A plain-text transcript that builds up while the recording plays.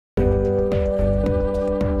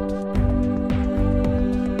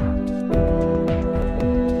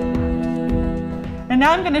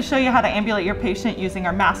Now I'm going to show you how to ambulate your patient using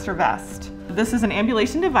our MASTERVEST. This is an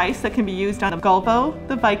ambulation device that can be used on the Golvo,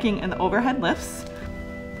 the Viking, and the overhead lifts.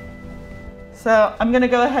 So I'm going to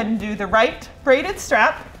go ahead and do the right braided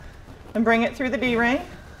strap and bring it through the D-ring.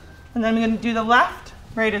 And then I'm going to do the left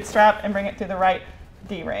braided strap and bring it through the right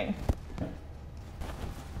D-ring.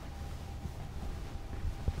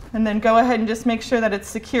 And then go ahead and just make sure that it's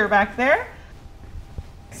secure back there.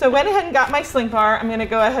 So I went ahead and got my sling bar. I'm going to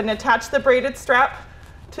go ahead and attach the braided strap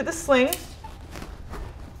to the sling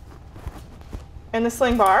and the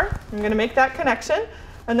sling bar. I'm going to make that connection.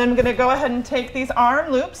 And then I'm going to go ahead and take these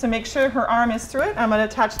arm loops and make sure her arm is through it. I'm going to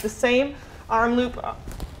attach the same arm loop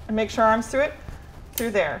and make sure arm's through it,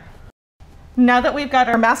 through there. Now that we've got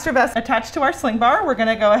our MASTERVEST attached to our sling bar, we're going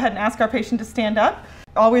to go ahead and ask our patient to stand up.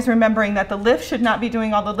 Always remembering that the lift should not be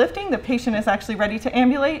doing all the lifting. The patient is actually ready to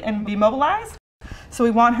ambulate and be mobilized. So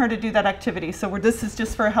we want her to do that activity. So this is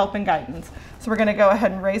just for help and guidance. So we're going to go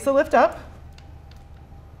ahead and raise the lift up.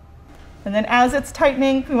 And then as it's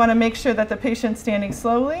tightening, we want to make sure that the patient's standing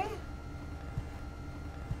slowly.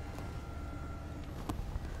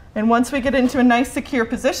 And once we get into a nice secure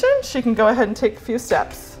position, she can go ahead and take a few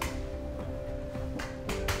steps.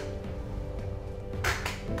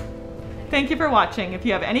 Thank you for watching. If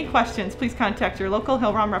you have any questions, please contact your local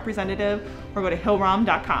Hillrom representative or go to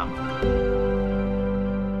hillrom.com.